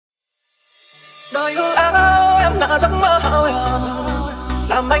Đời ưu áo em đã giấc mơ hão huyền,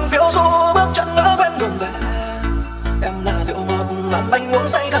 làm anh phiêu du bước chân ngỡ quên đường về. Em là rượu ngọt làm anh uống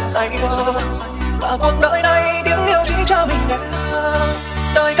say thật say, và cuộc đời này tiếng yêu chỉ cho mình nghe.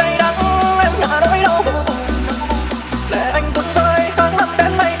 Đời cay đắng em là nỗi đau vô cùng, lệ anh tuôn rơi tháng năm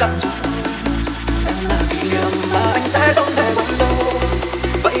đến nay cảm rồi. Em là kỷ niệm mà anh sẽ không thể quên đâu.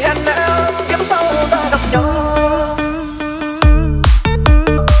 Vậy em kiếp sau ta gặp nhau.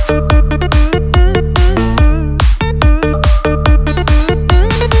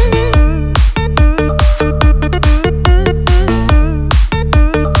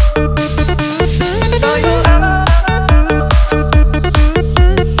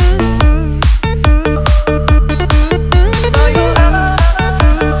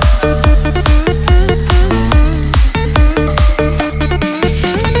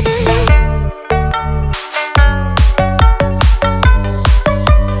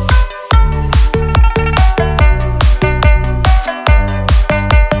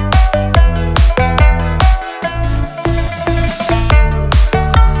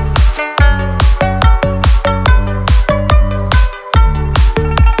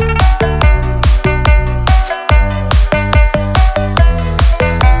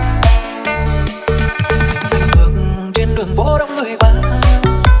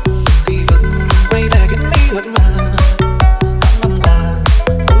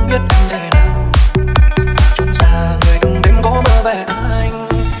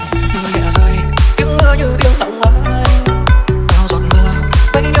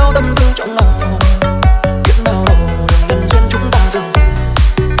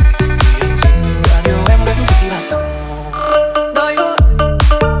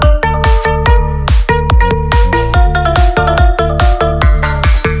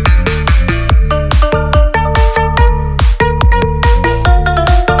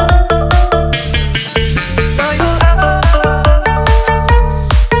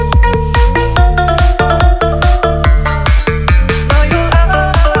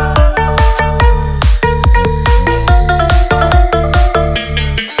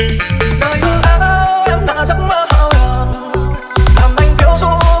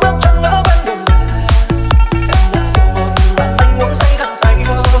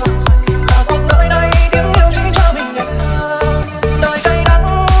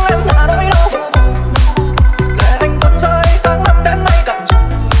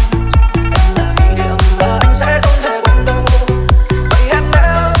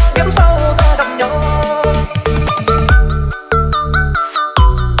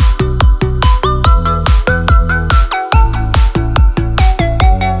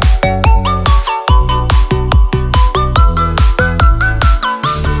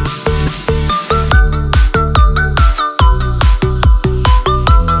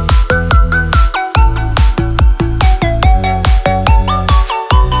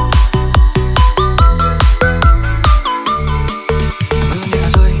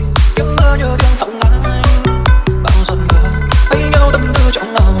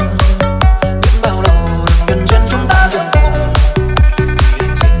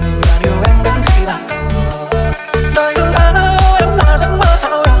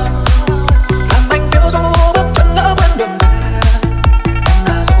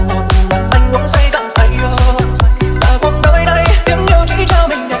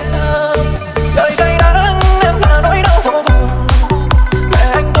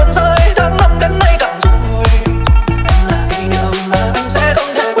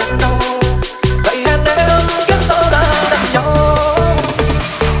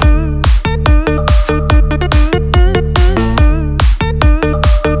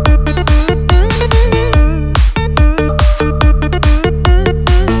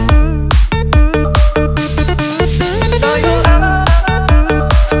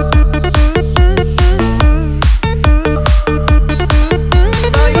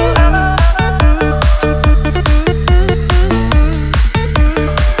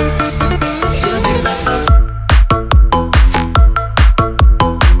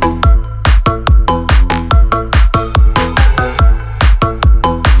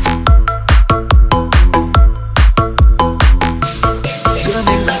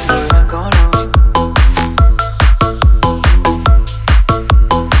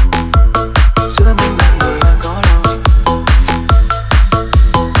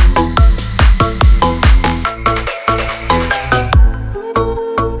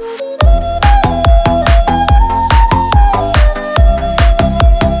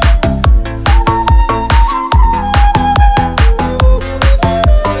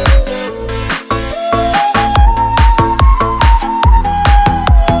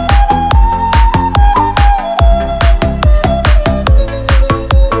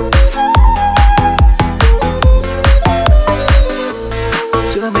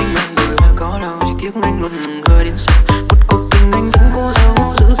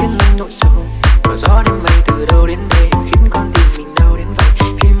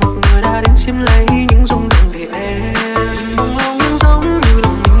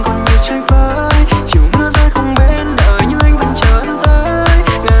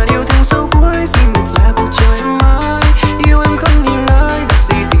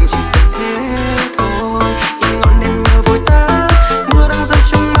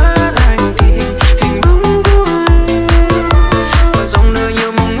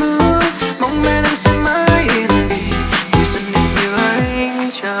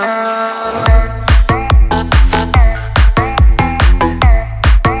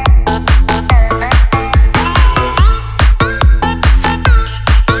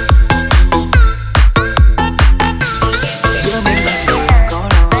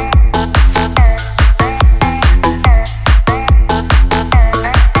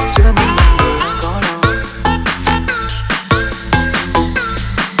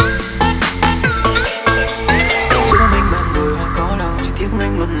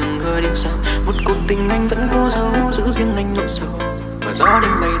 Gió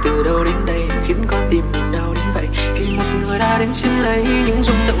đêm mây từ đâu đến đây khiến con tim mình đau đến vậy, khi một người đã đến chiếm lấy những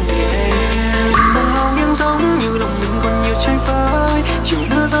rung động về em. Đừng lo nghiêng giống như lòng mình còn nhiều trái phơi, chiều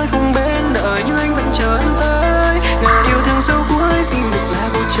mưa rơi không bên đợi nhưng anh vẫn chờ em tới. Ngàn yêu thương sâu cuối xin được là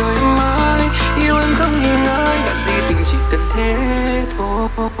bầu trời mãi, yêu em không nghi ngơi đã si tình chỉ cần thế thôi.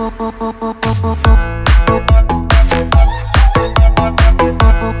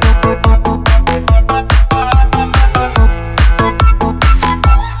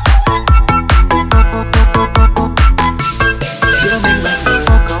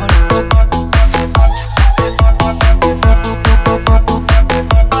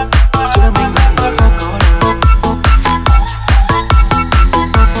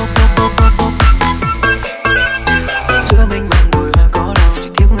 Giữa mình bạn bùi hoa có lòng.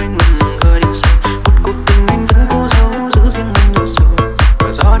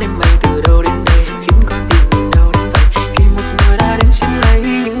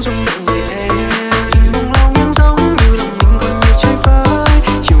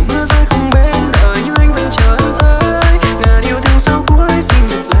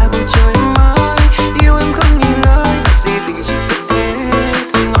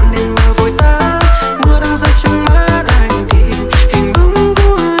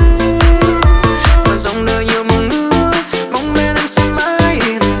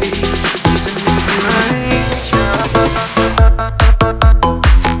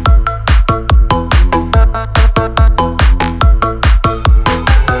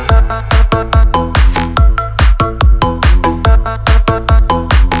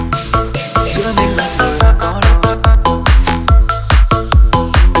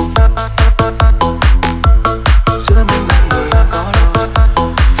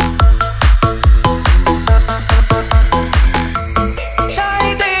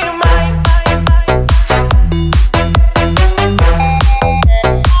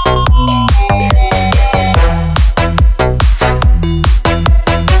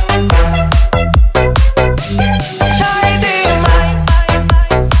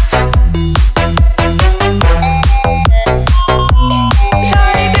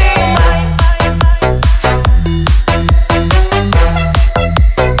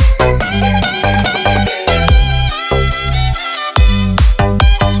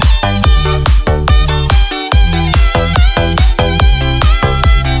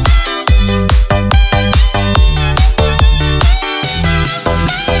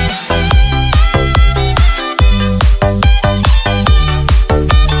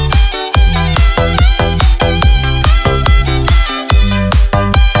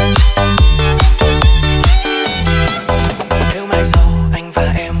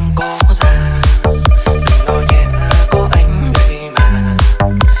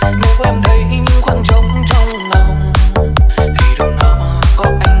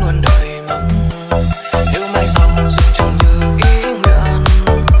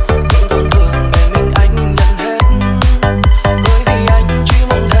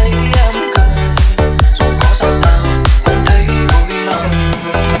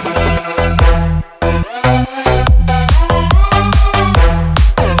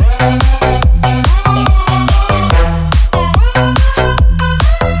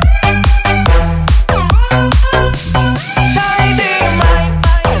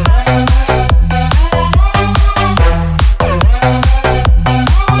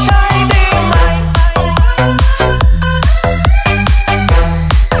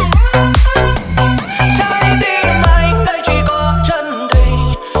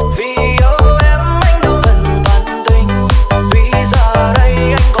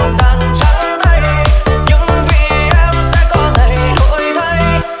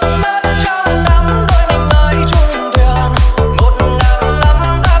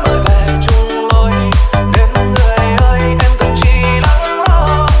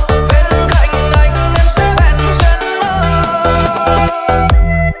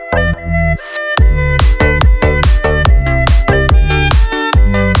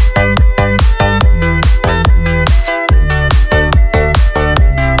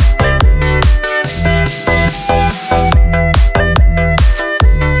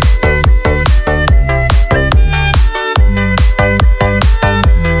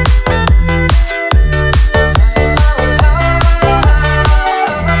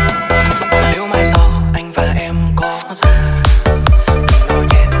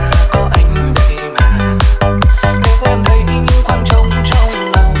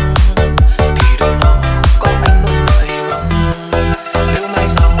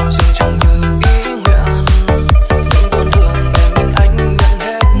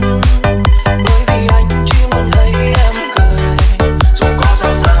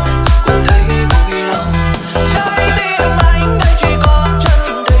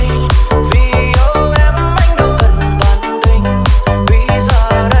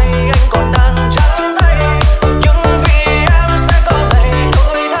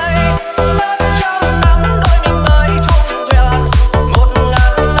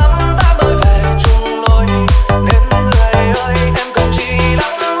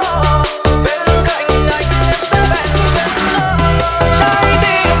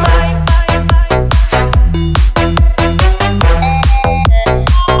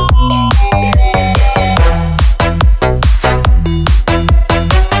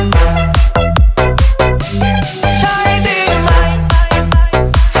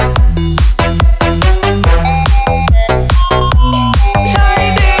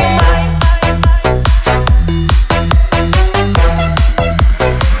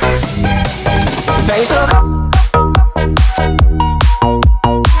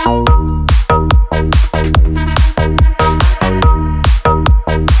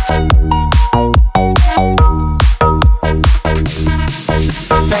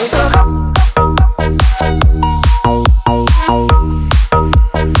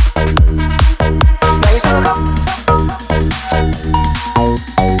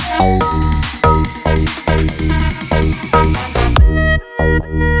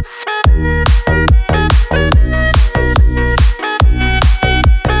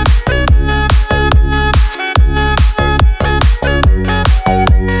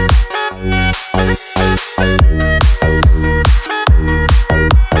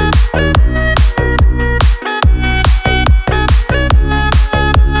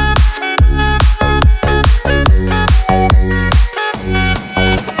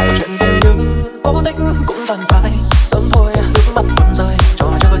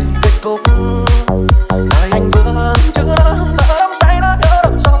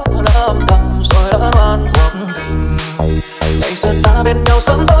 nhau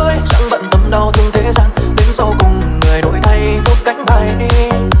sớm tối, chẳng bận tâm đau thương thế gian. Đến sau cùng người đổi thay phút cánh bay.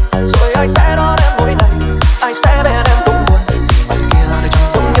 Rồi ai sẽ đón em mỗi ngày, ai sẽ bên em cũng buồn, vì bạn kia đời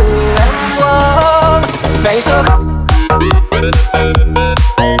chẳng giống như em muốn. Ngày xưa khóc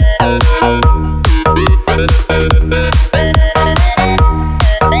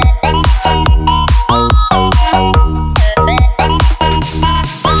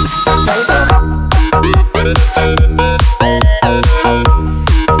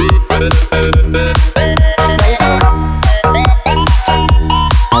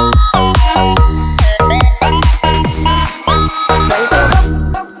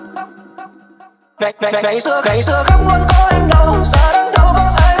ngày xưa khóc luôn có em đâu, giờ đang đâu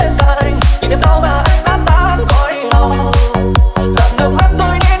có ai bên cạnh. Nhìn em đâu mà anh đã tan cõi lòng. Gạt nước mắt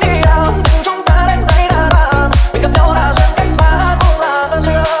tôi đi đi làm, tình chúng ta đến đây đã bàn. Mình gặp nhau là duyên, cách xa cũng là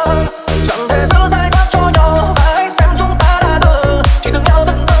duyên. Chẳng thể giữ dài thoát cho nhau, và hãy xem chúng ta đã từ. Chỉ thương nhau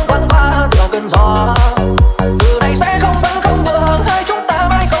từng từng thoáng qua tựa cơn gió. Từ này sẽ không vẫn không được, hai chúng ta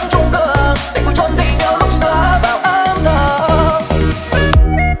mãi không chung đường. Để vui chôn tình yêu lúc xưa vào ấm thầm.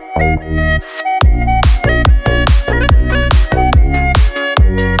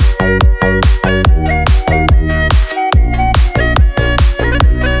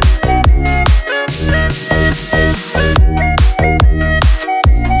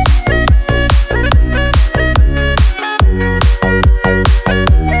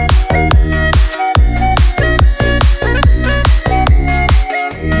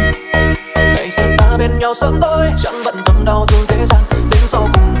 Sớm tối chẳng bận tâm đau thương thế gian. Đến sau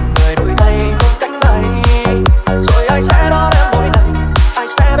cùng người đổi thay phút cánh bay. Rồi ai sẽ đón em mỗi ngày, ai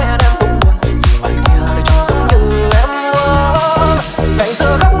sẽ bên em cũng buồn, vì ngoài kia đời chẳng giống như em muốn. Ngày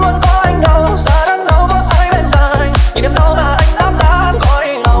xưa khóc luôn có anh đâu, giờ đang đâu có ai bên cạnh. Nhìn em đâu mà anh áp tan cõi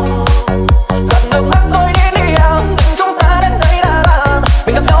lòng. Gạt nước mắt tôi đi đi làm, tình chúng ta đến đây đã bàn.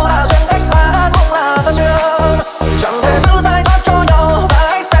 Mình gặp nhau là duyên, cách xa cũng là duyên. Chẳng thể giữ dài thoát cho nhau, và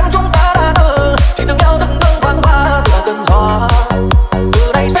hãy xem chúng ta đã từ. Chỉ thương nhau từng từng thoáng qua tựa cơn gió.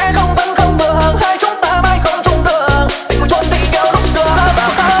 Từ đây sẽ không vẫn không được, hai chúng ta mãi không chung đường. Tình vui chôn tình yêu lúc xưa vào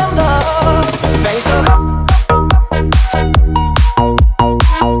ấm thầm. Ngày xưa khóc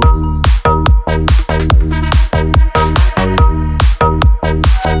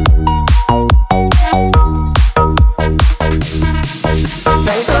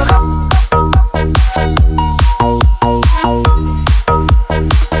ngày xưa khóc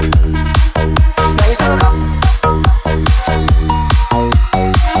ngày xưa khóc.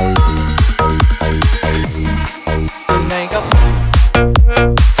 Từ ngày gặp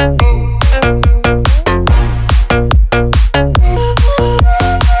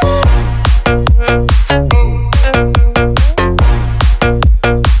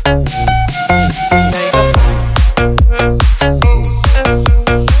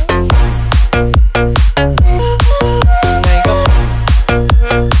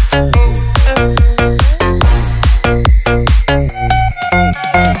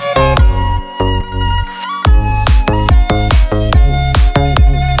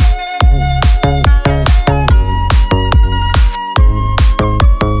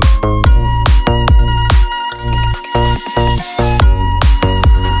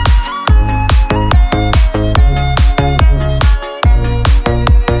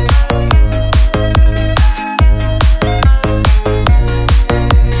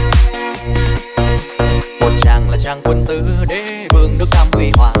trang quân tử đế vương nước Nam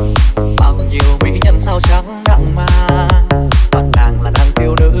huy hoàng, bao nhiêu mỹ nhân sao trắng đặng mang. Toàn nàng là nàng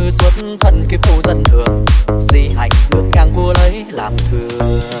kiều nữ xuất thân kiếp phu dân thường, di hành ngược ngang vua lấy làm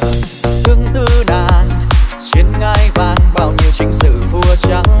thừa. Tương tư nàng trên ngai vàng, bao nhiêu chính sử vua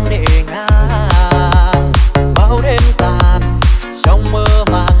trắng để ngang. Bao đêm tàn trong mơ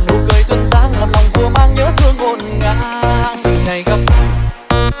màng, nụ cười duyên dáng làm lòng vua mang nhớ thương ngổn ngang. Từ ngày gặp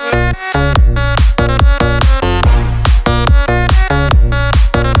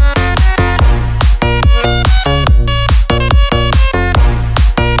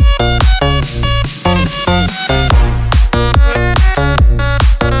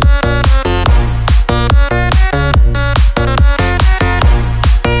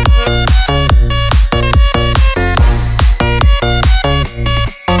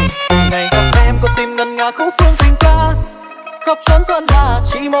khúc phương tình ca khắp chốn xuân là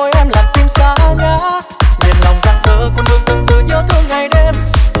chỉ môi em làm tim xa ngã. Miền lòng giang tơ con đường từng từ nhớ thương ngày đêm,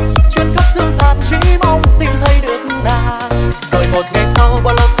 chuyến khắp dương gian chỉ mong tìm thấy được nàng. Rồi một ngày sau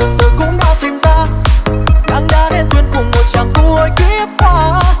bao lâu từ từ cũng đã tìm ra, nàng đã đến duyên cùng một chàng phu hồi kiếp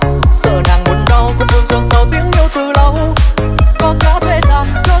qua. Sợ nàng buồn đau con đường tròn sâu tiếng yêu từ lâu, có cả thế gian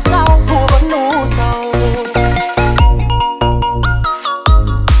cớ sao vua vẫn u sầu.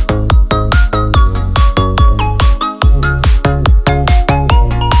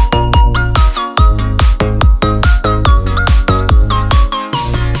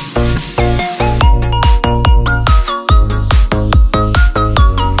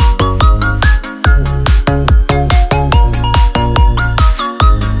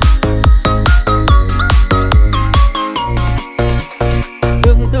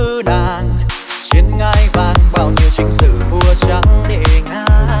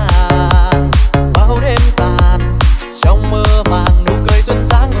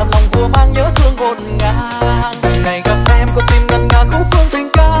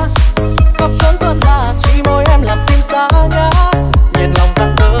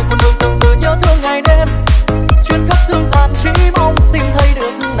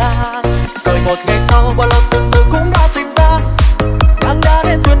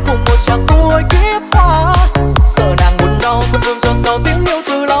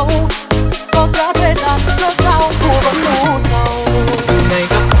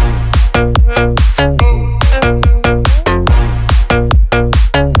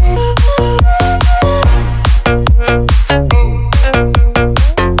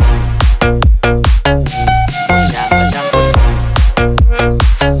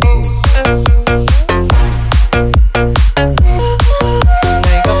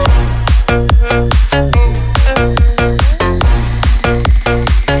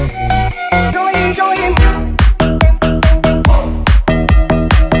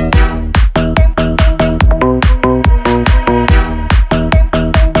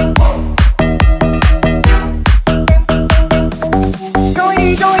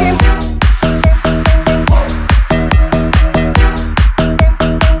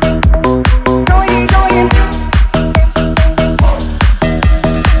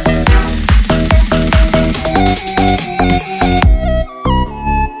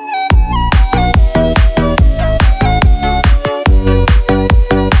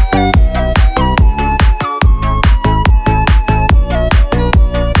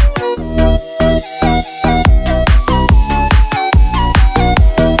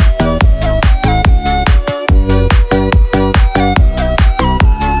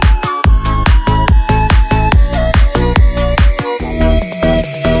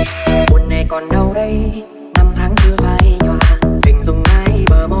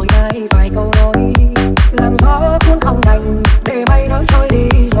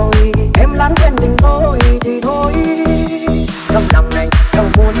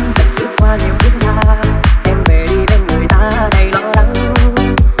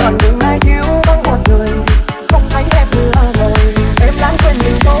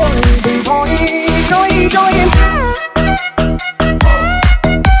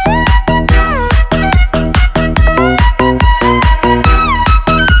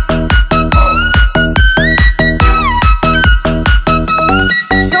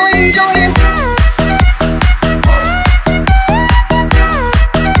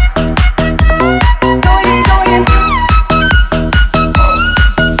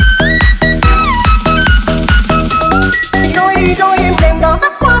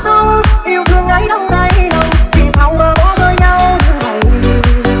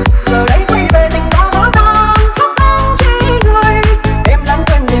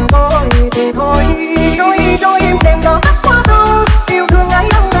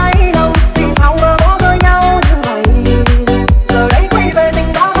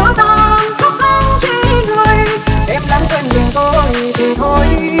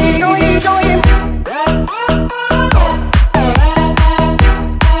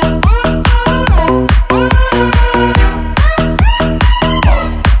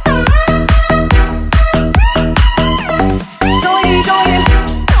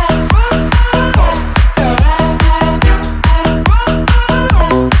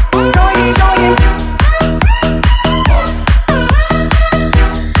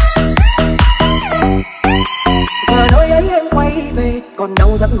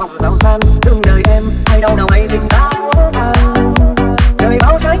 giấc mộng giàu sang. Đừng đời em hay đau đầu hay tình ta úa vàng. Đời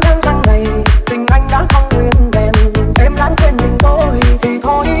bao trái ngang răng này, tình anh đã không nguyên vẹn. Em lãng quên tình tôi thì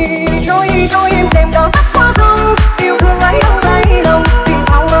thôi. Trôi em đêm đó tắt qua sông. Yêu thương ấy không thấy lòng, vì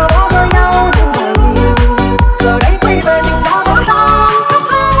sao mà bỏ rơi nhau như vậy. Giờ đây quay về tình đã vỡ tan, khóc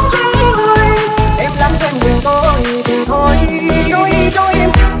không chỉ người. Em lãng quên tình tôi thì thôi. Trôi em.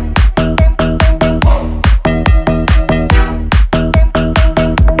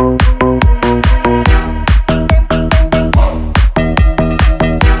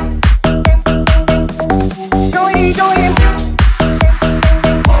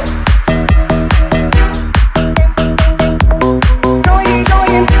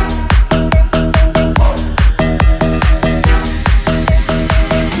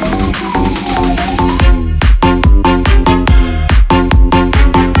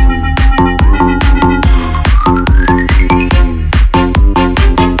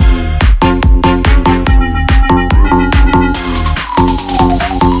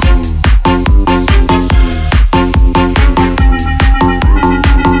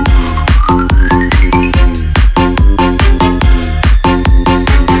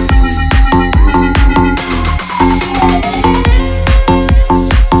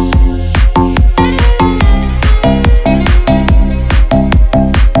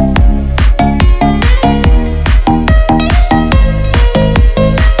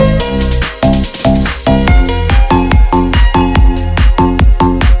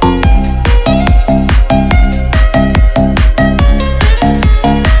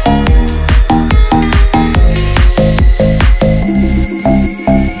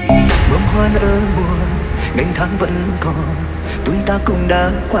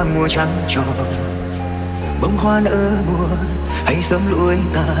 qua mùa trăng tròn, bông hoa nở mùa hay sớm lụi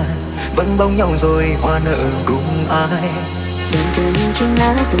tàn, vẫn bóng nhau rồi hoa nở cùng ai. Đời dường như trên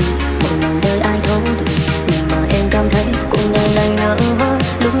lá rụng, một màn đời ai thấu được, nhưng mà em cảm thấy cuộc đời này nở hoa.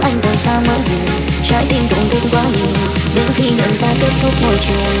 Lúc anh rời xa mới hiểu, trái tim tổn thương quá nhiều, đến khi nhận ra kết thúc môi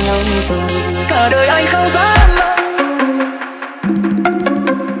trường lâu rồi. Cả đời anh không dám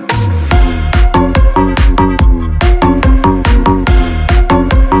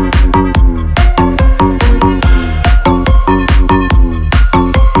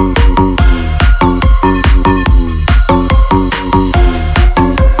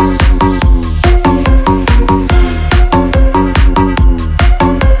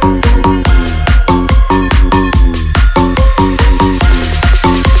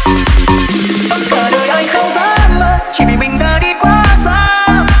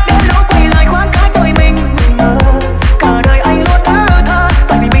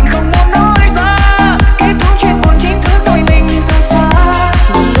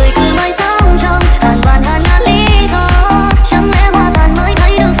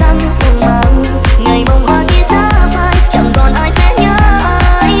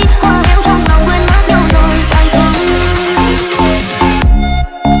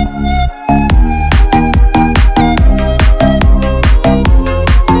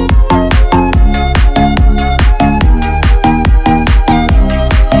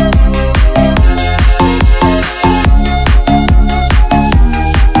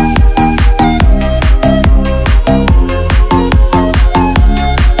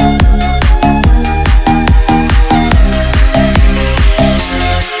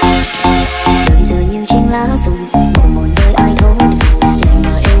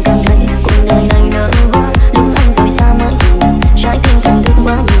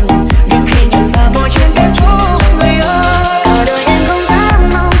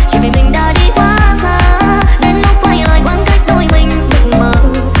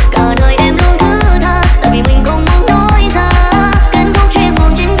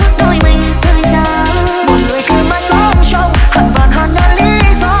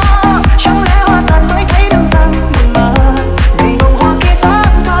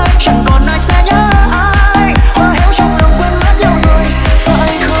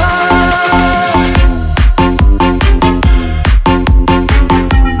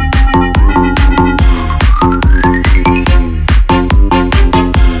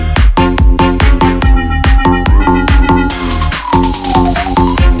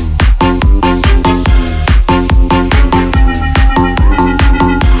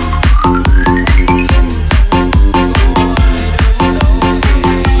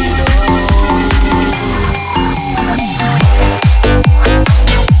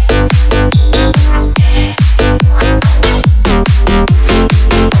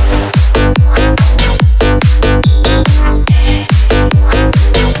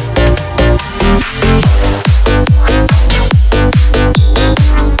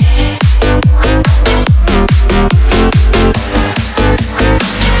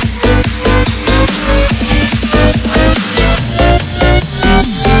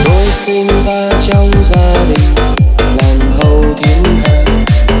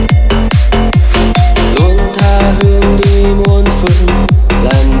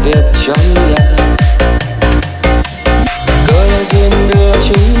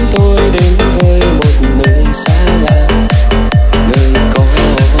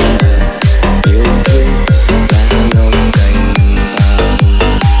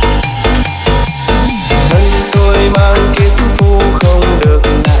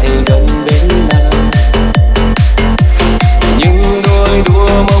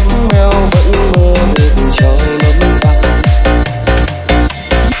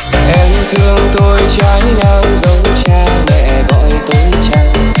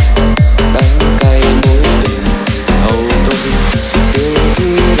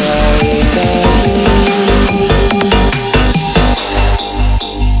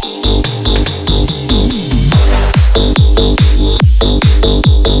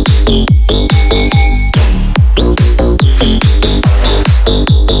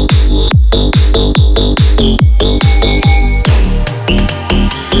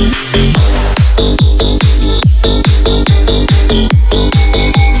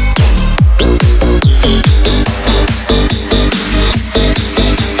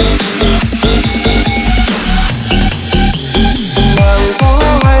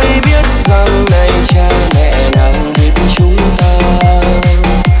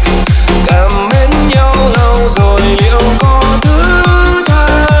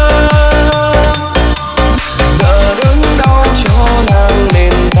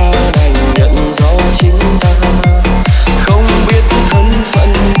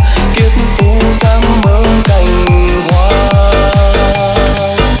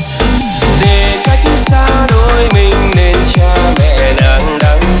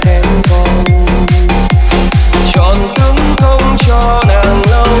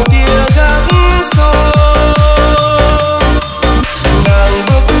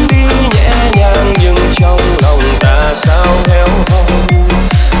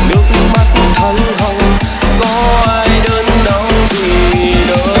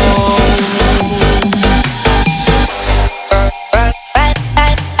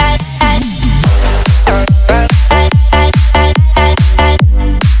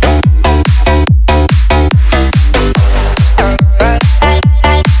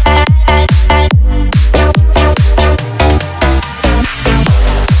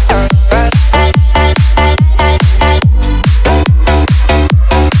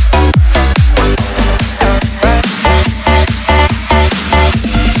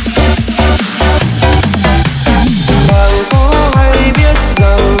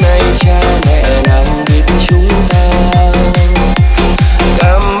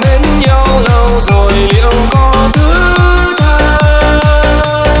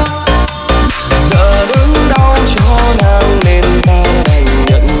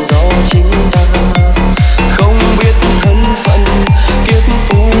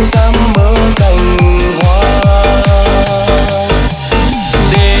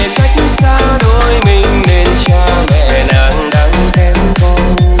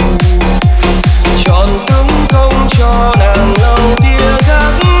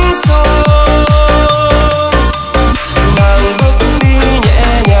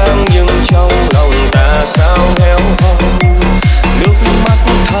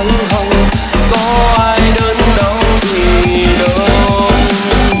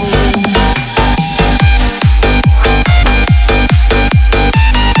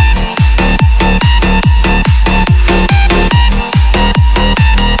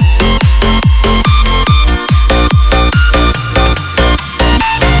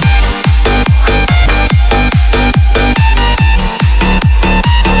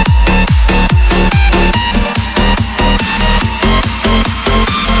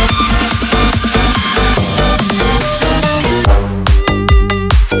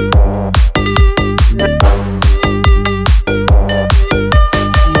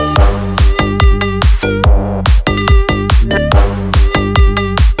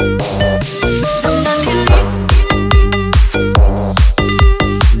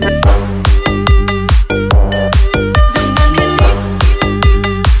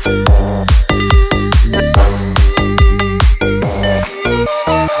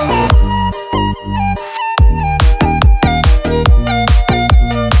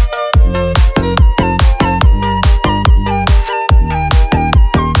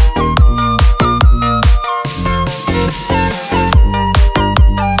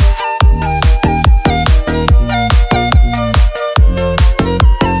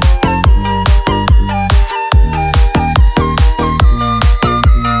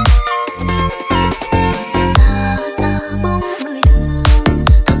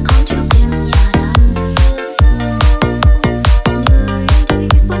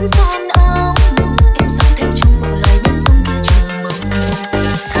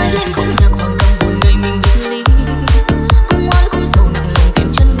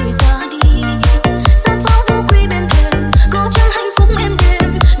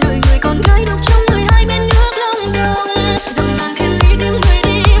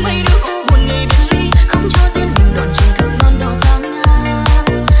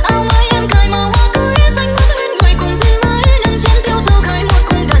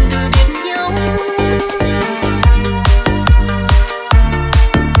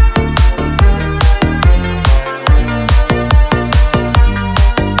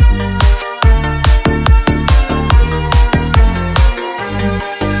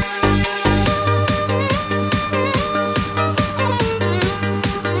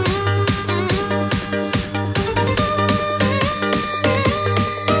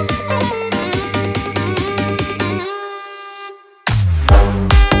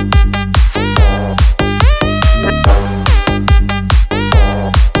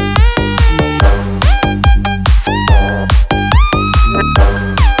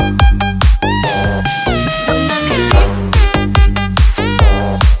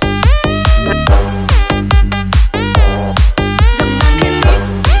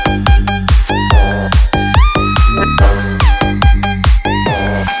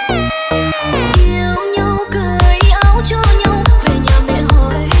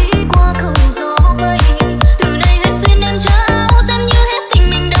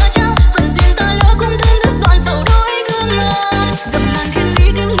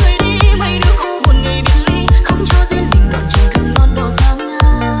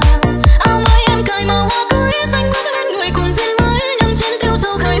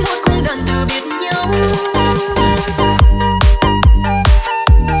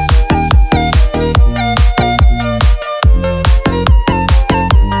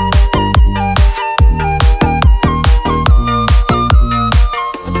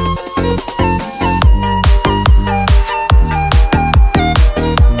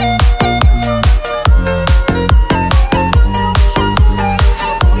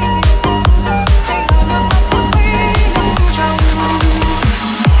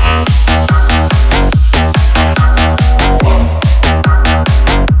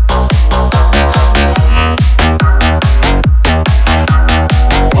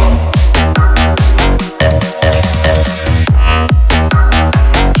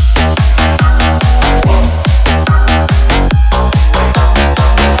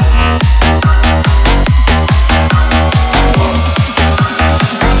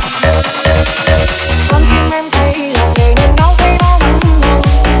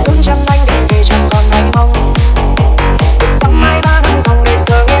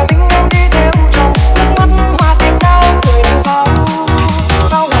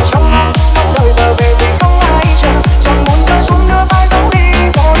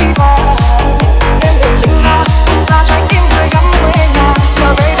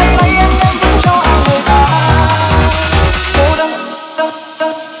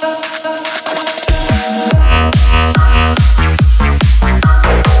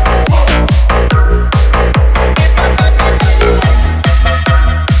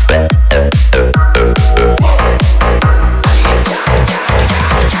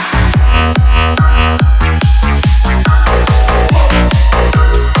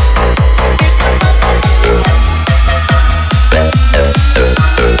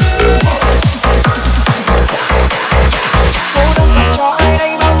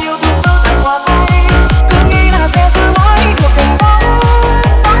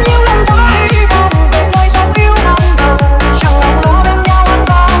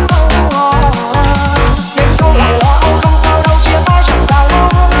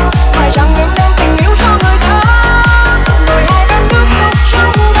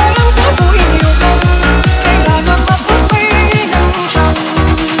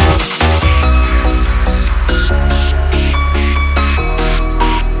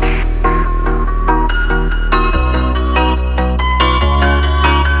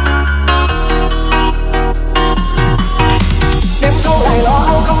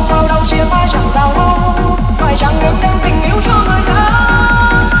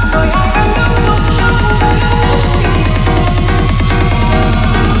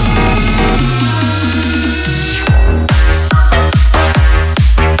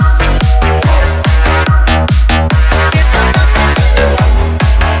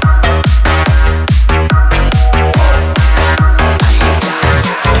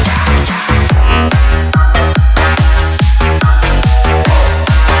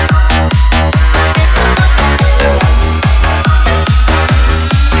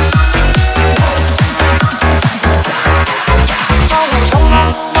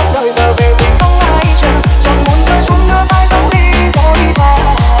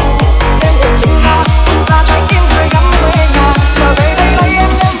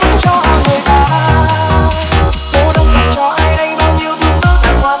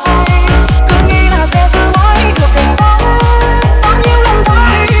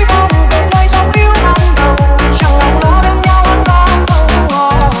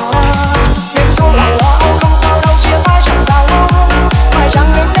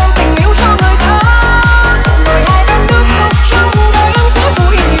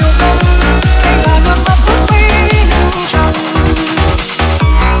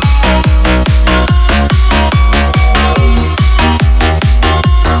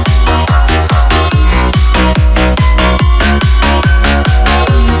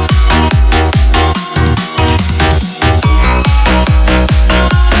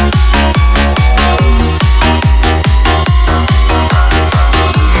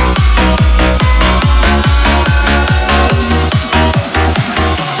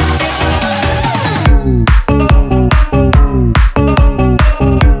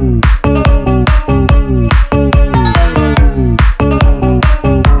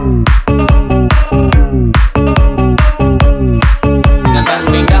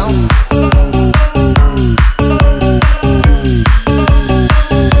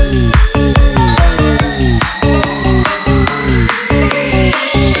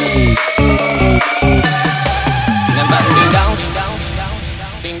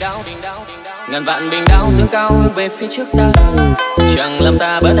Ngàn vạn bình đao dương cao hướng về phía trước ta, chẳng làm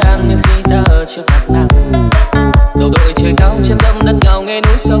ta bất an như khi ta ở trước mặt nàng. Đầu đội trời cao trên dẫm đất ngào nghe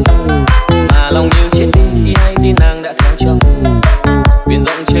núi sông, mà lòng như chết đi khi hay tin nàng đã theo chồng. Biển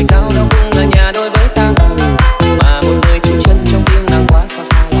rộng trời cao đâu cũng là nhà đôi với ta, mà một người trú chân trong tim nàng quá xa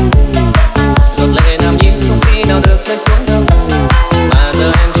xa lạ. Giọt lệ nam nhi không khi nào được rơi xuống đâu, mà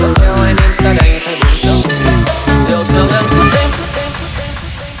giờ em chốt theo ai nên ta đành phải buồn sâu. Rượu sầu đang suốt đêm,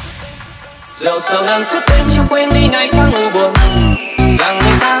 rượu sầu đang suốt đêm cho quên đi ngày tháng u buồn. Rằng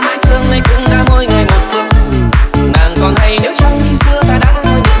người ta mãi thương nay cũng đã mỗi ngày một phương. Nàng còn hay nhớ chăng khi xưa ta đã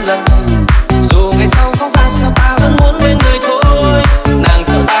nói những lần, dù ngày sau có ra sao ta vẫn muốn bên người thôi. Nàng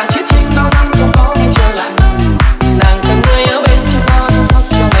sợ ta chết chinh bao năm không có ngày trở lại, nàng cần người ở bên cho lo chăm sóc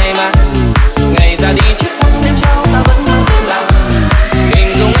cho ngày mai. Ngày ra đi chiếc khăn đêm trao ta vẫn luôn giữ lại,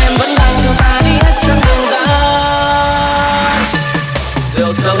 hình dung em vẫn đang theo ta đi hết chặng đường dài.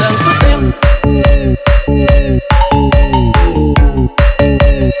 Rượu sầu đang suốt đêm,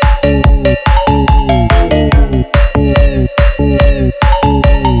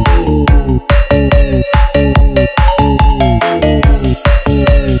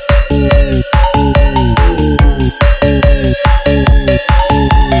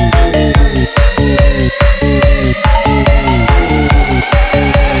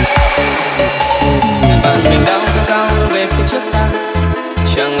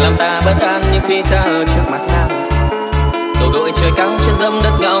 khi ta ở trước mặt nàng. Đầu đội trời cao trên dẫm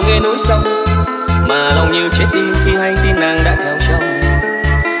đất ngạo nghê núi sông, mà lòng như chết đi khi hay tin nàng đã theo chồng.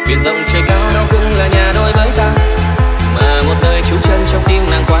 Biển rộng trời cao đâu cũng là nhà đôi với ta, mà một nơi trú chân trong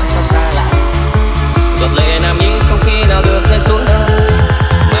tim nàng quá xa xa lạ. Giọt lệ nam nhi không khi nào được rơi xuống đâu,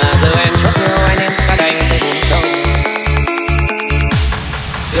 mà giờ em chót theo ai nên ta đành phải buồn sâu.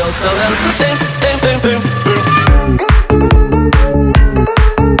 Rượu sầu đang suốt đêm, đêm đêm đêm đêm.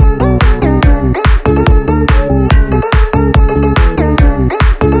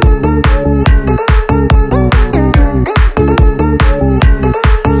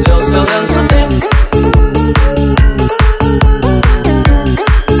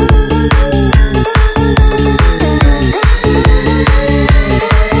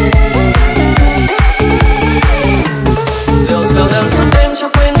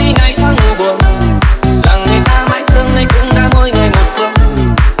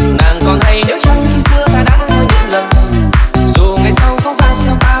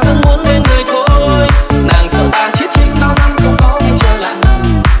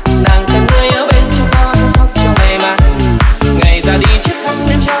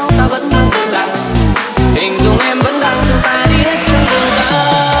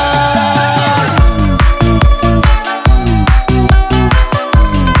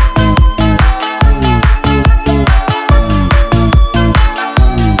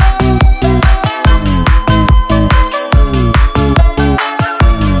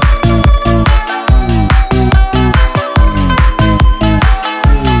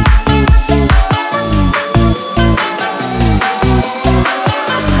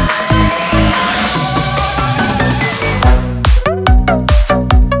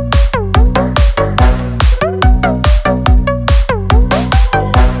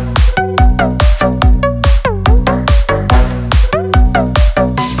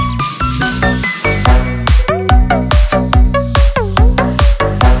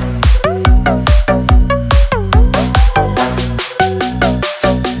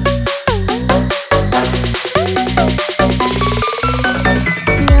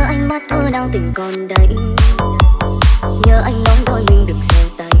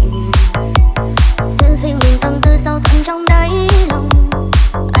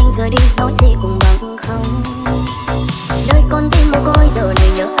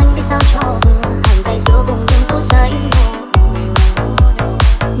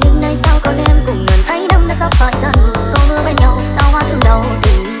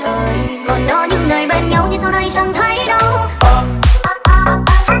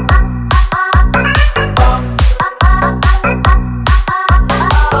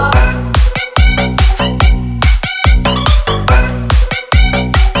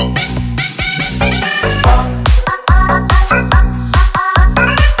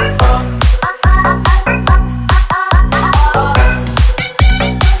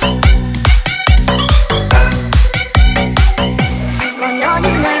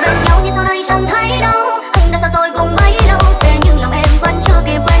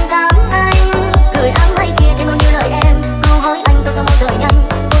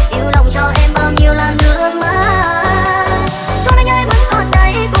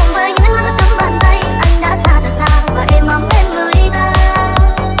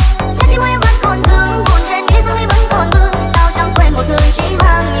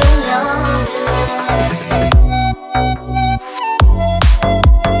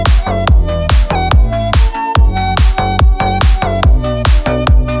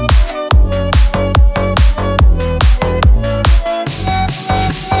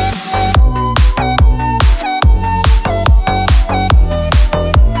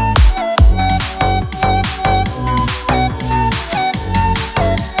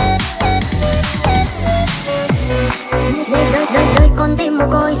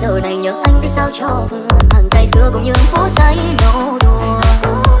 này nhớ anh biết sao cho vừa. Hàng ngày xưa cũng như phố giấy nô đùa,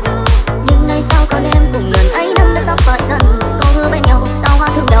 nhưng nay sao còn em cùng lần ấy năm đã sắp phải dần. Câu hứa bên nhau sao hoa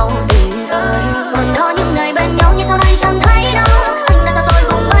thương đầu tình ơi. Còn đó những ngày bên nhau như sau đây chẳng thấy đâu. Anh đã xa tôi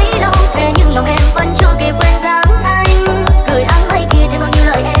cùng mấy lâu, thế nhưng lòng em vẫn chưa kịp quên dáng anh. Gửi áng mây kia thêm bao nhiêu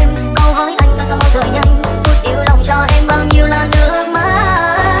lời em, câu hỏi anh đã sao bao giờ nhanh. Phút yêu lòng cho em bao nhiêu là nước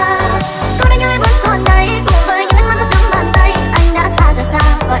mắt. Câu đã nhớ em vẫn còn đây, cùng với những ánh mắt ướp đẫm bàn tay. Anh đã xa thật xa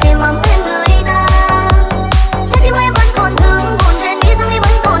và em ấm em người ta. Trái tim em vẫn còn thương, buồn trên đi sống đi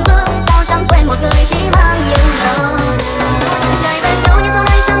vẫn còn vương. Sao chẳng quên một người chỉ mang những lời. Ngày bên nhau như sau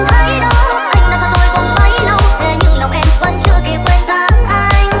đây chẳng thấy đâu. Anh đã xa tôi cùng mấy lâu, thế nhưng lòng em vẫn chưa kịp quên dáng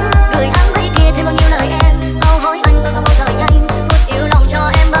anh. Gửi áng mây kia thêm bao nhiêu lời em, câu hỏi anh có sao bao giờ nhanh. Phút yêu lòng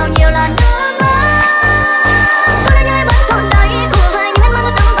cho em bao nhiêu là nước mắt. Câu đã nhớ em vẫn còn đây, cùng với những ánh mắt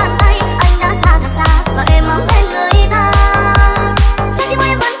ướp đẫm bàn tay. Anh đã xa thật xa và em ấm em người ta. Trái tim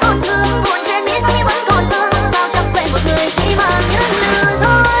em vẫn còn thương, buồn trên mi sống đi vẫn còn vương. Sao chẳng quên một người chỉ mang những lừa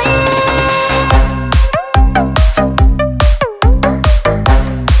dối.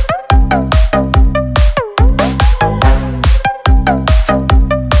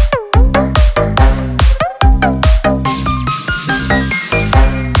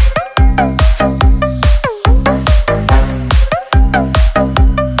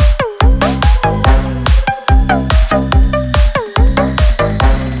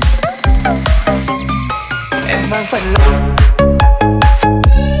 Em mang phần lòng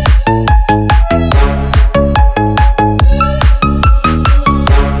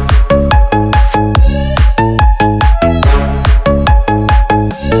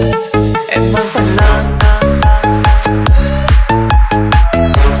em mang phần lòng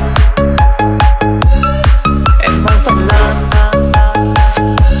em mang phần lòng.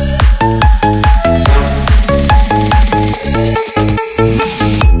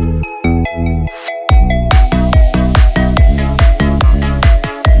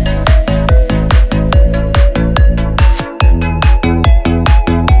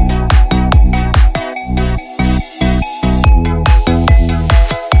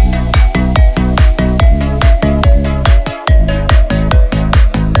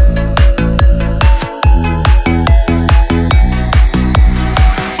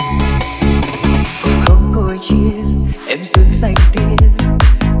 Không ngồi chia em giữ danh tiếng,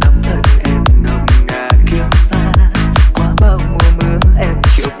 tâm thân em ngầm ngà kiêu xa. Qua bao mùa mưa em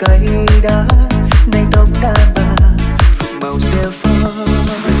chịu cay đắng, nay tóc đã bạc phượng màu rêu phong.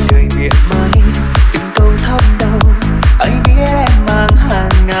 Đời miệt mài từng câu thăm đau, anh biết em mang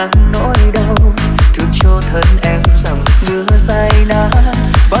hàng ngàn nỗi đau. Thương cho thân em rằng mưa dài lá,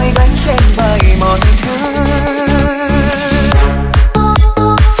 vai gánh trên vai mọi thứ.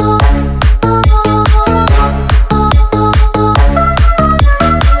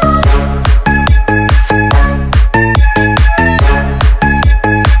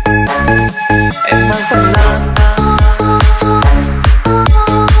 Em mang phần lòng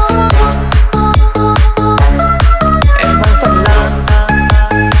em mang phần lòng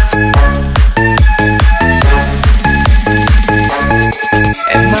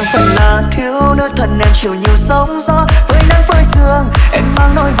em mang phần là thiếu nữ thân em chịu nhiều sóng gió. Với nắng với sương em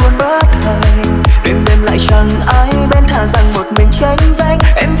mang nỗi buồn bất thành, đêm đêm lại chẳng ai bên, thà rằng một mình tranh vanh.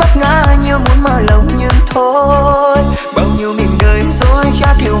 Em vấp ngã nhiều muốn mở lòng nhưng thôi, bao nhiêu mình đời dối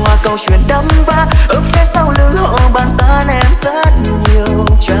trá thiêu hoa câu chuyện đắm va. Ở phía sau lưng họ bàn tán em rất nhiều,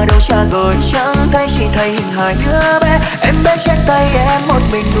 trả đâu trả rồi chẳng thấy, chỉ thấy hình hài đứa bé. Em bé trên tay em một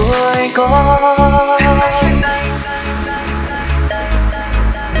mình nuôi con.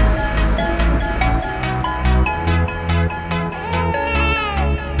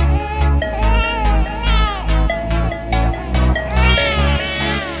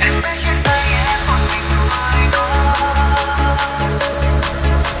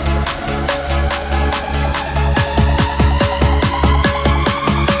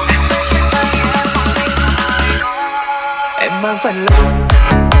 Em mang phần lòng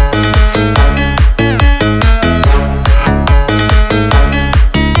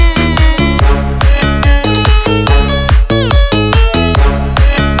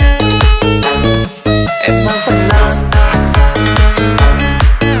em mang phần lòng em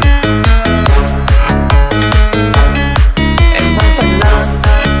mang phần lòng.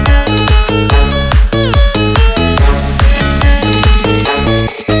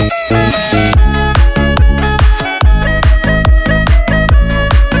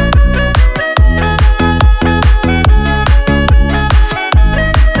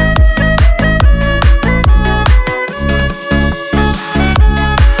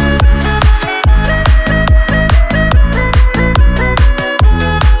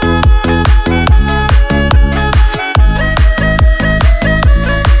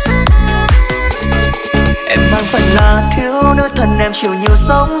 em chiều nhiều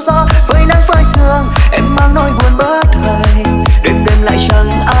sóng gió với nắng phơi sương. Em mang nỗi buồn bớt thời, đêm đêm lại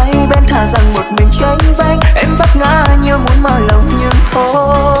chẳng ai bên, thà rằng một mình tranh vanh. Em vấp ngã nhiều muốn mở lòng nhưng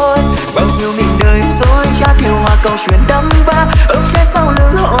thôi, bao nhiêu mình đời dối trá thiêu hoa câu chuyện đắm va. Ở phía sau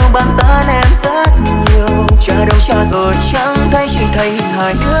lưng họ bàn tán em rất nhiều, chờ đâu chờ rồi chẳng thấy, chỉ thấy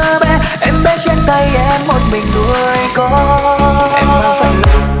hai đứa bé. Em bé trên tay em một mình nuôi con. Em mang phần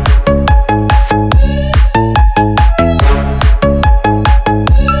lòng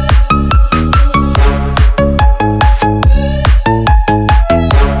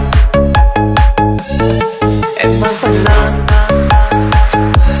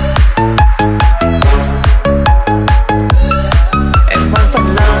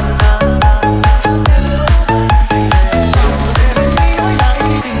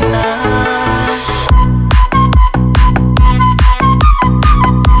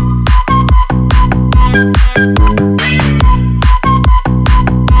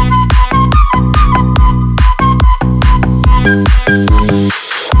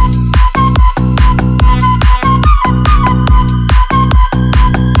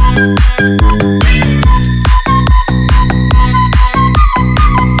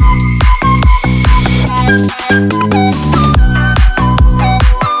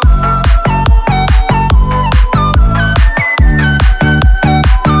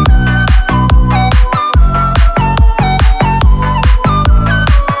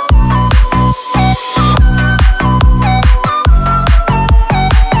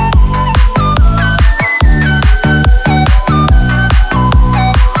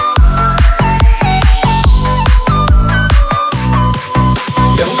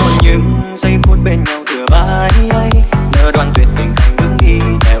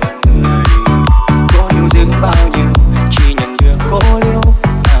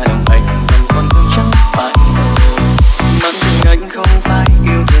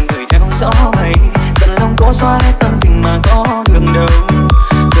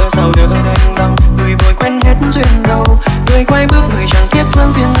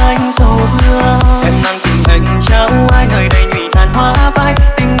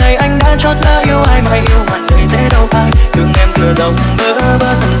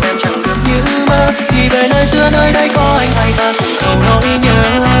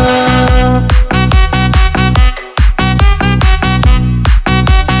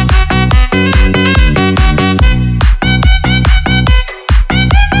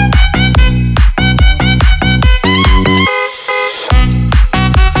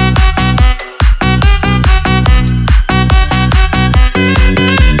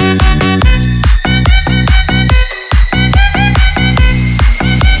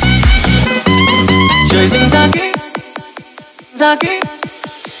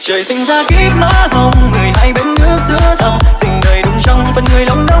trời sinh ra kiếp má hồng, người hai bên nước giữa dòng. Tình đời đụng trong phần người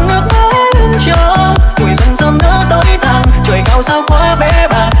lòng đông nước mắt lưng trông. Mùi xuân sớm nỡ tối tàn, trời cao sao quá bé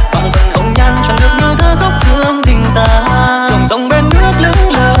bàng. Bằng phần hồng nhan tràn ngược như thơ khóc thương tình ta. Dòng sông bên nước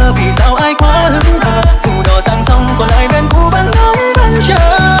lững lờ, vì sao ai quá hững hờ. Dù đò sang sông còn lại bên khu vẫn ngóng vẫn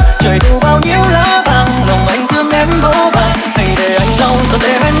chờ. Trời thu bao nhiêu lá vàng, lòng anh thương em vô vàng. Hãy để anh lau rồi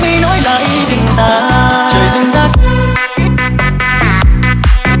để em mi nói lại tình ta. Trời sinh ra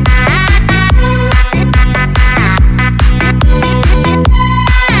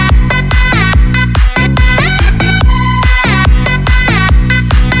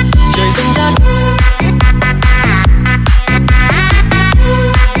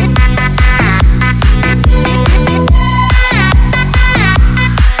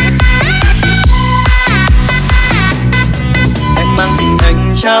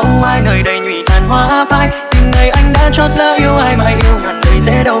trao ai nơi đây nhụy tàn hoa phai. Tình này anh đã chót lỡ yêu ai mà yêu ngàn đời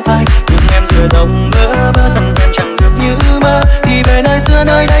dễ đâu phai. Nhưng em giữa dòng bơ vơ tâm em chẳng được như mơ. Thì về nơi xưa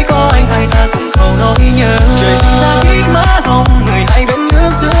nơi đây có anh hay ta cùng khâu nỗi nhớ. Trời sinh ra kiếp má hồng, người hai bên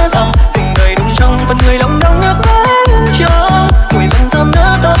nước giữa dòng. Tình đời đụng trong phần người lòng đông nước mắt lưng trông. Mùi xuân sớm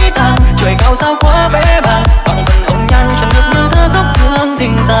nỡ tối tàn, trời cao sao quá bé bàng. Bằng phần hồng nhan tràn ngược như thơ khóc thương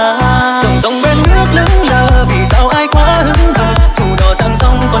tình ta. Dòng sông bên nước lững lờ, vì sao ai quá hững hờ. Sang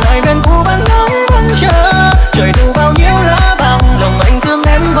sông còn lại bên khu vẫn ngóng vẫn chờ. Trời thu bao nhiêu lá vàng, lòng anh thương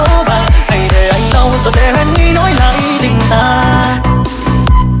em vô vàng. Hãy để anh lau rồi để em nghĩ nói lại tình ta.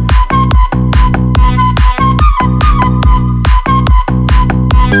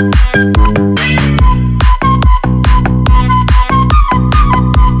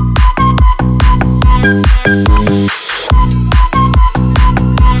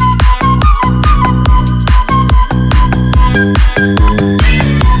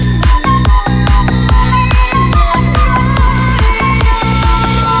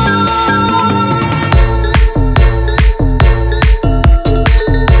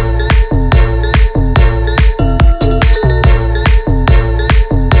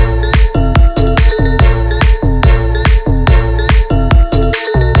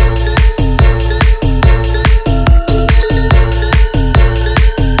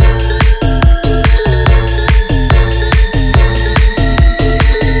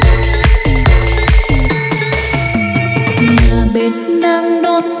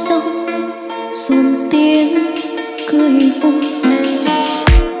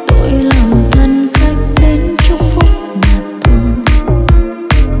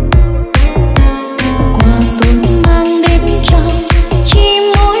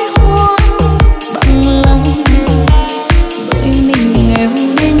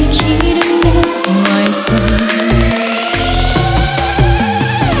 chỉ đứng bên ngoài sân.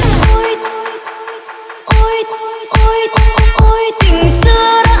 Ôi tình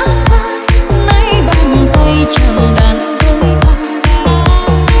xưa đã phai, nay bàn tay chẳng đàn hơi ai.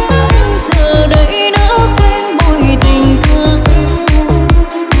 Anh giờ đây đã quên mối tình thơ.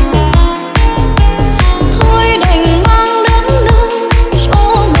 Thôi đành mang đớn đau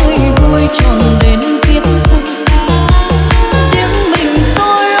cho người vui tròn đến kiếp sau. Riêng mình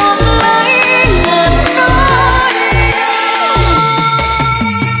tôi ôm lấy ngàn nỗi đau.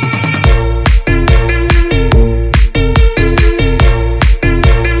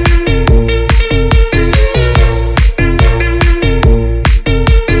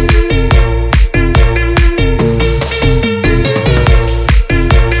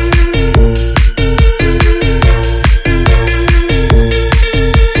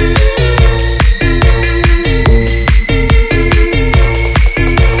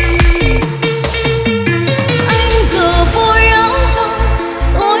 Anh giờ vui áo hoa,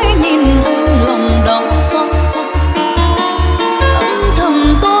 tôi nhìn anh lòng đau xót xa. Âm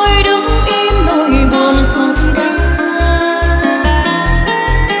thầm tôi đứng im nỗi buồn xót xa.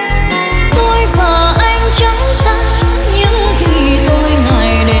 Tôi và anh chẳng xa, nhưng vì tôi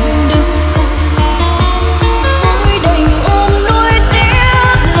ngại đến đứng xa. Tôi đành ôm nỗi tiếc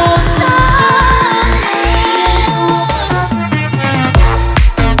màu xa.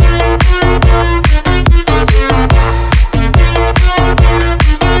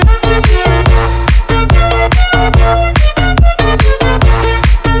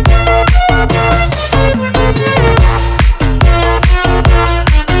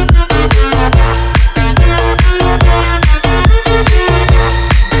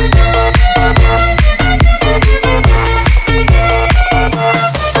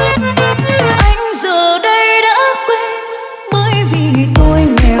 Anh giờ đây đã quên, bởi vì tôi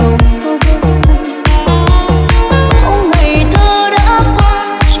nghèo so với anh. Bao ngày thơ đã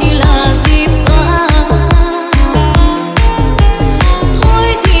qua chỉ là dịp phá.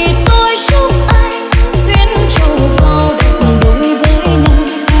 Thôi thì tôi chúc anh duyên trầu vào đẹp đôi với nhau.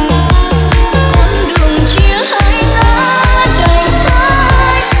 Con đường chia hai ngã đành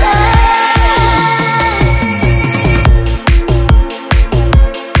cách xa.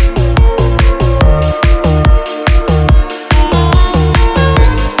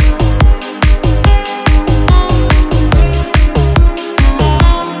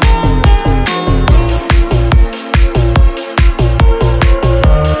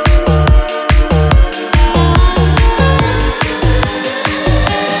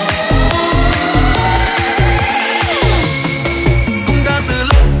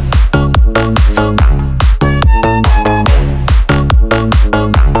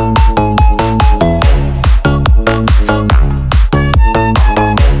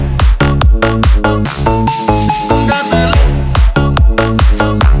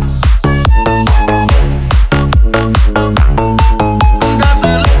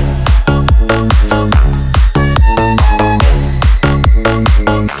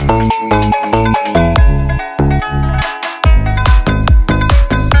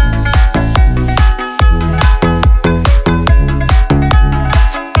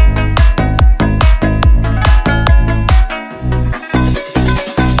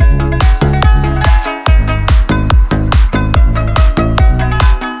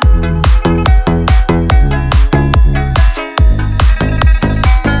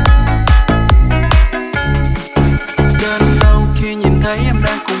 Đớn đau khi nhìn thấy em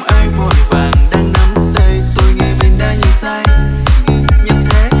đang cùng ai vội vàng đang nắm tay tôi, nghe bên đã nhìn say. Nhân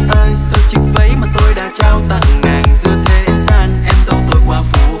thế ơi, sao chiếc váy mà tôi đã trao tặng nàng giữa thế gian em dẫu tôi quá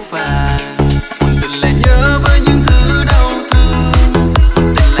phũ phàng. Tình lại nhớ với những thứ đau thương,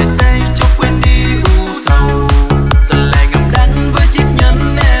 tình lại say cho quên đi u sầu. Giờ lại ngậm đắng với chiếc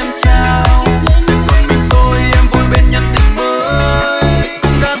nhẫn em trao. Giờ còn mình tôi em vui bên nhật tình mới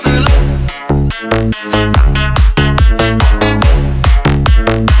cũng đã từ lâu.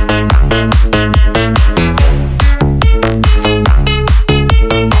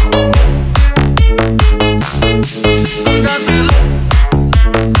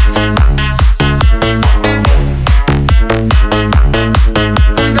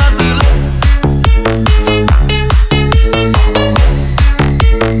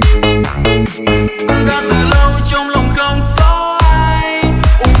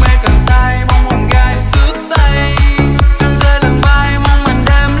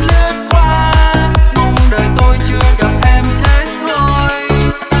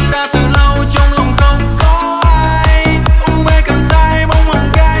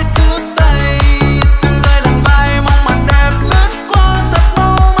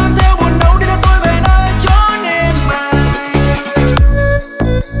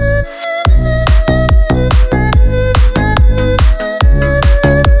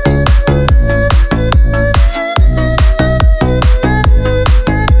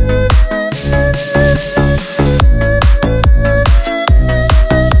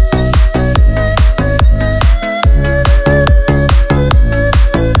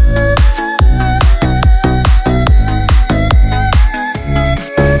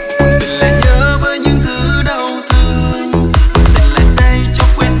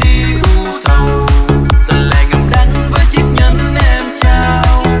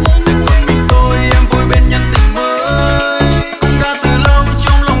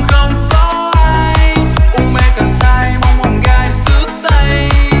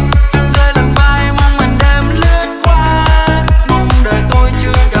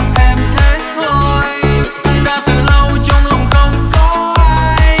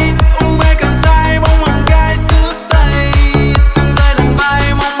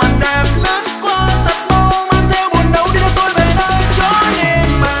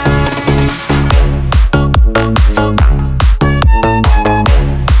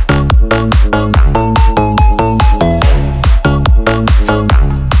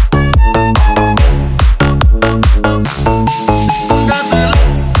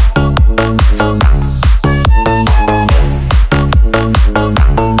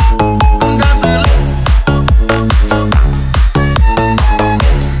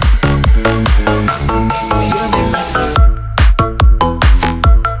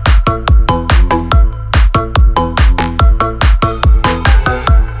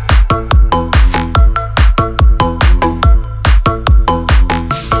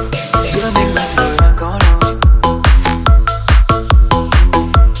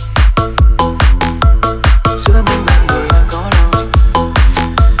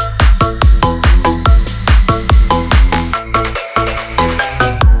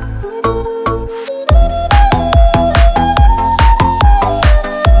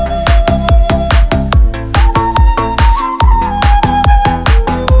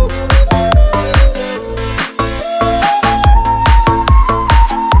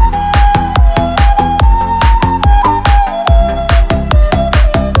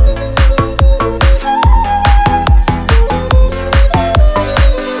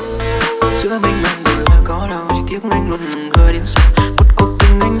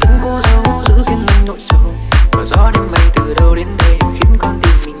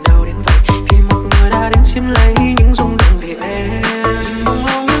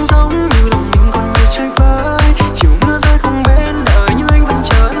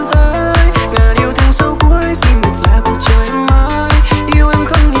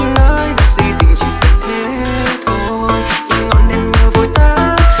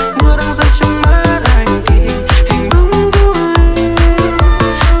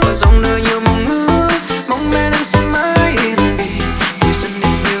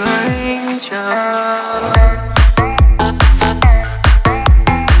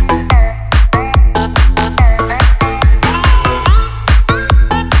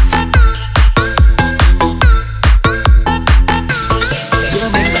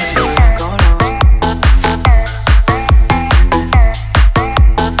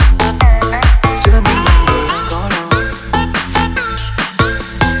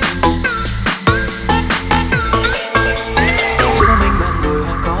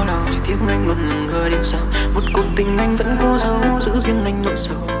 độ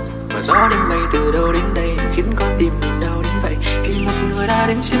sâu. Và gió đêm nay từ đâu đến đây khiến con tim mình đau đến vậy, khi một người đã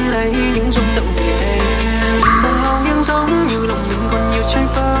đến chiếm lấy những rung động về em. Bông lòng nhưng giống như lòng mình còn nhiều chơi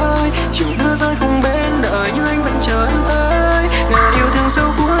vơi, chiều mưa rơi không bên đời nhưng anh vẫn chờ em tới. Ngàn yêu thương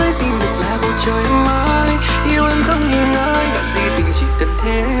sâu cuối xin được là bầu trời mãi, yêu em không nghi ngơi và si tình chỉ cần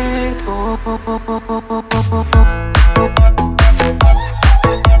thế thôi.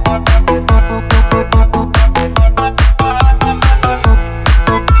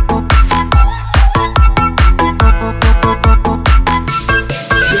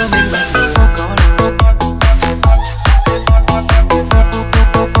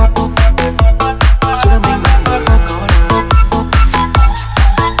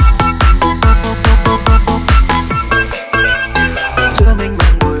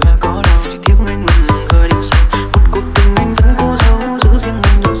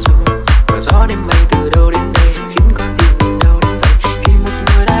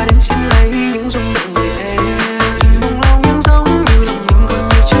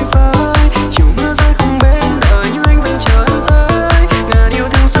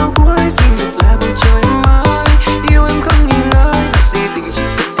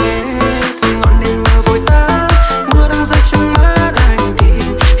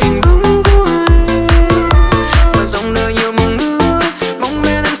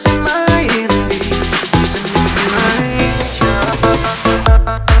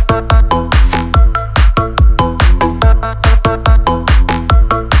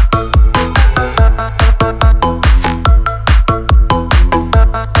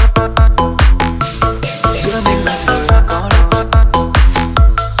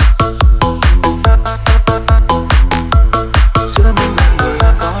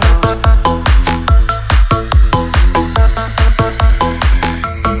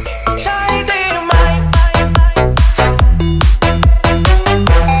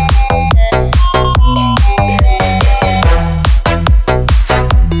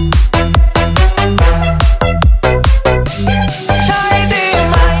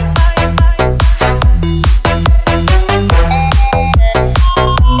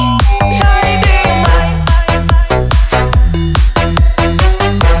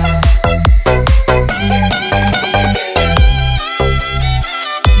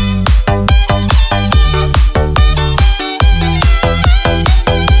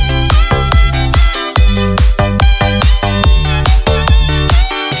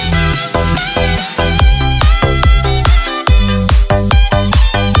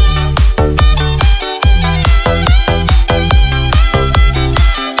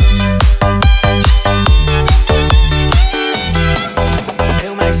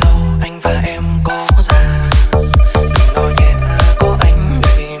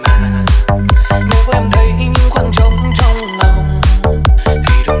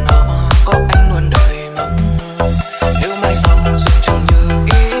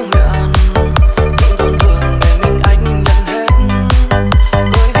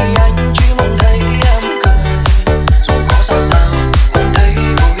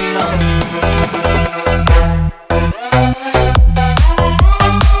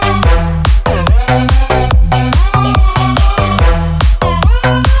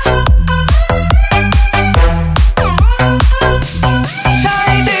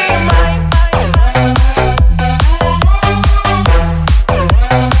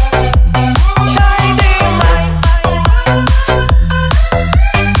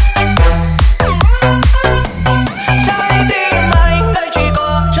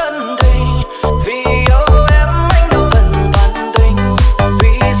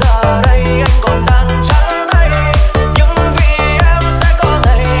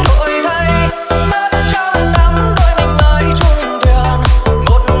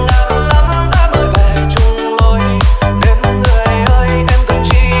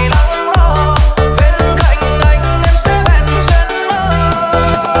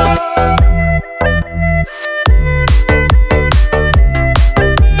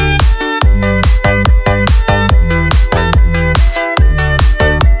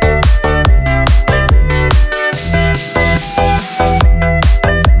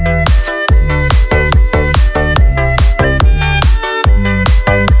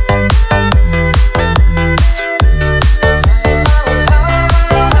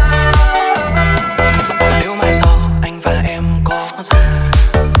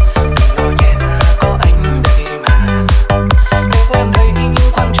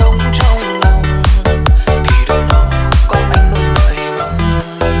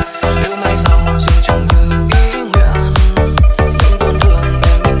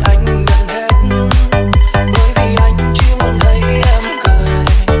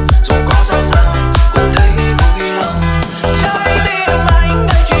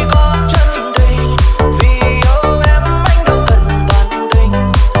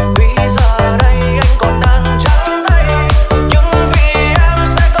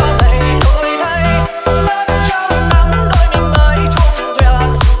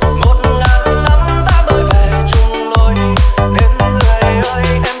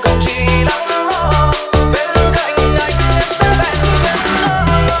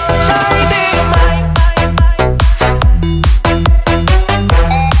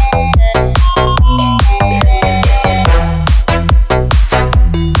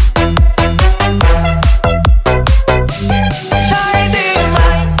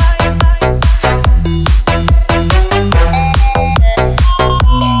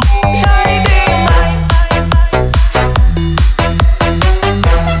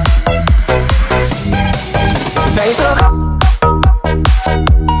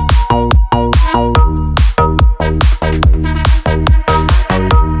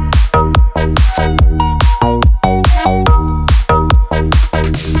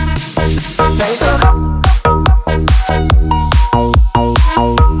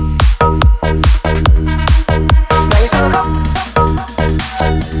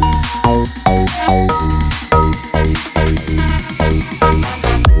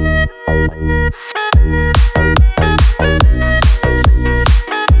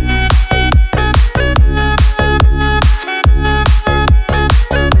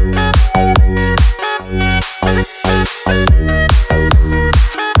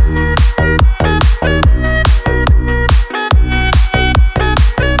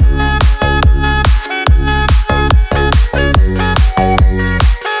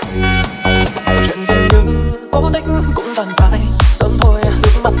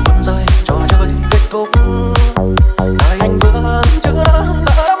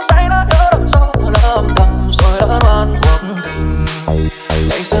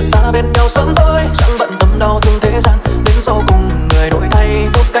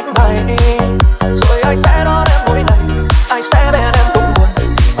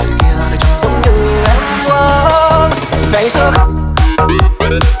 ngày xưa khóc.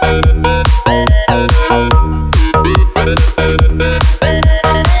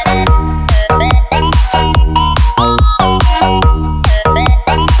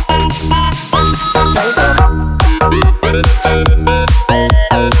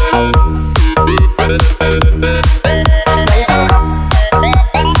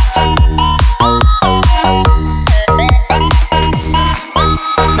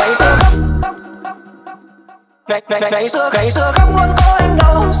 Ngày xưa không luôn có anh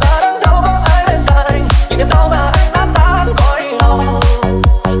đâu, giờ đang đâu có ai bên cạnh. Những đêm đau mà